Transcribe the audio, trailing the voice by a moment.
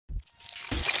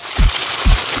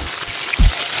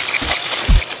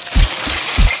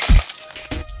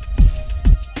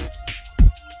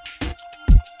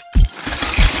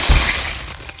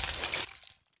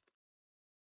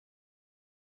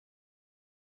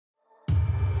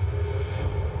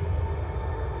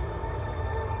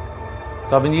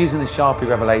So I've been using the Sharpie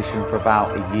Revelation for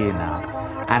about a year now,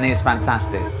 and it's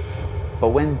fantastic.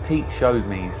 But when Pete showed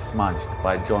me Smudged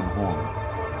by John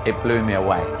Horn, it blew me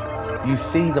away. You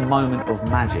see the moment of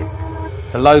magic.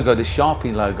 The logo, the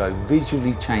Sharpie logo,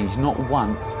 visually changed not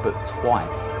once, but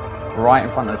twice, right in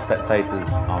front of the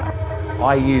spectators' eyes.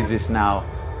 I use this now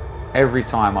every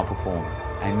time I perform,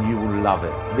 and you will love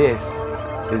it. This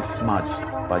is Smudged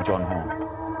by John Horn.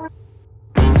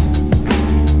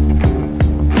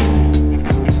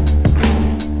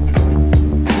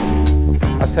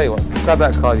 I'll tell you what, grab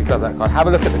that card, you grab that card. Have a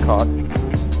look at the card,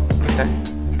 okay?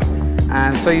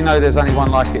 And so you know there's only one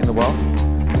like it in the world.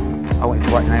 I want you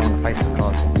to write your name on the face of the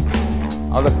card.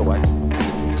 I'll look away.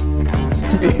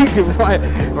 You can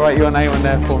write your name on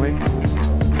there for me.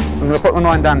 I'm going to put my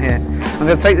line down here. I'm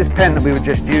going to take this pen that we were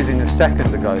just using a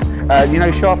second ago. You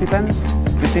know Sharpie pens?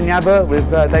 You've seen the advert with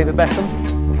David Beckham?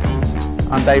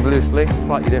 I'm Dave Loosely,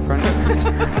 slightly different.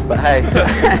 But hey,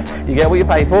 you get what you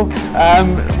pay for.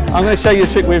 I'm going to show you a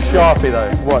trick with Sharpie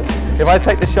though. Watch. If I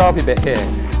take the Sharpie bit here,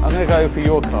 I'm going to go for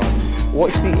your card.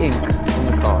 Watch the ink on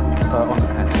the card, on the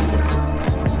pen.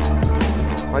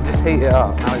 I just heat it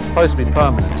up. Now it's supposed to be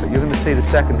permanent, but you're going to see the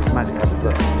second this magic happens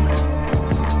there.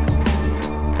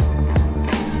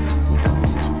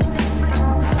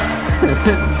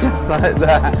 Just like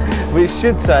that. We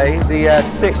should say the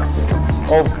 6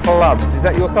 of clubs. Is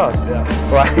that your card? Yeah.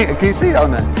 Right, can you see that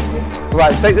on there?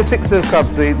 Right, take the 6 of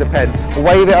clubs, the pen,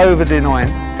 wave it over the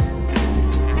 9.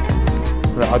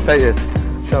 Look, I'll take this,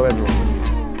 show everyone.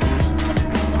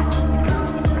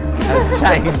 Has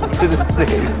changed to the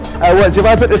 6. Watch, if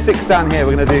I put the 6 down here,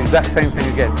 we're going to do the exact same thing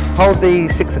again. Hold the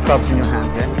 6 of clubs in your hand,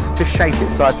 yeah? Just shake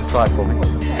it side to side for me.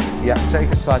 Yeah,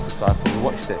 shake it side to side for me.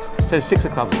 Watch this. So 6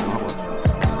 of clubs now, watch.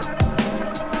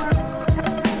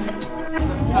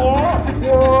 What?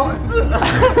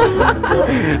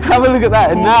 Have a look at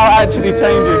that. It now actually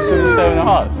changes to the 7 of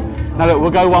hearts. Now look,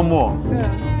 we'll go one more. Yeah.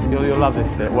 You'll love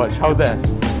this bit. Watch, hold there.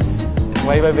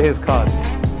 Wave over his card.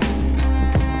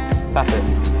 Tap it.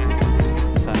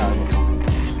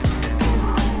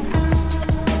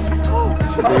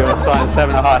 Should be your sign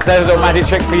 7 of hearts. There's a little magic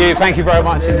trick for you. Thank you very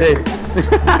much indeed.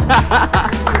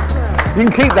 You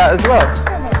can keep that as well.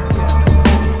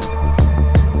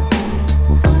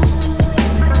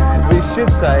 We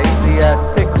should say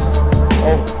the 6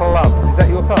 of clubs. Is that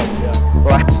your card? Yeah.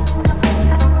 Right.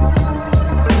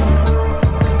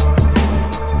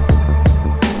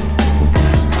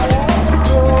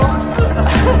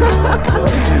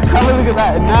 Have a look at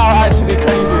that. It now actually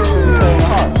changes to the 7 of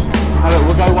hearts. Now look,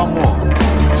 we'll go one more.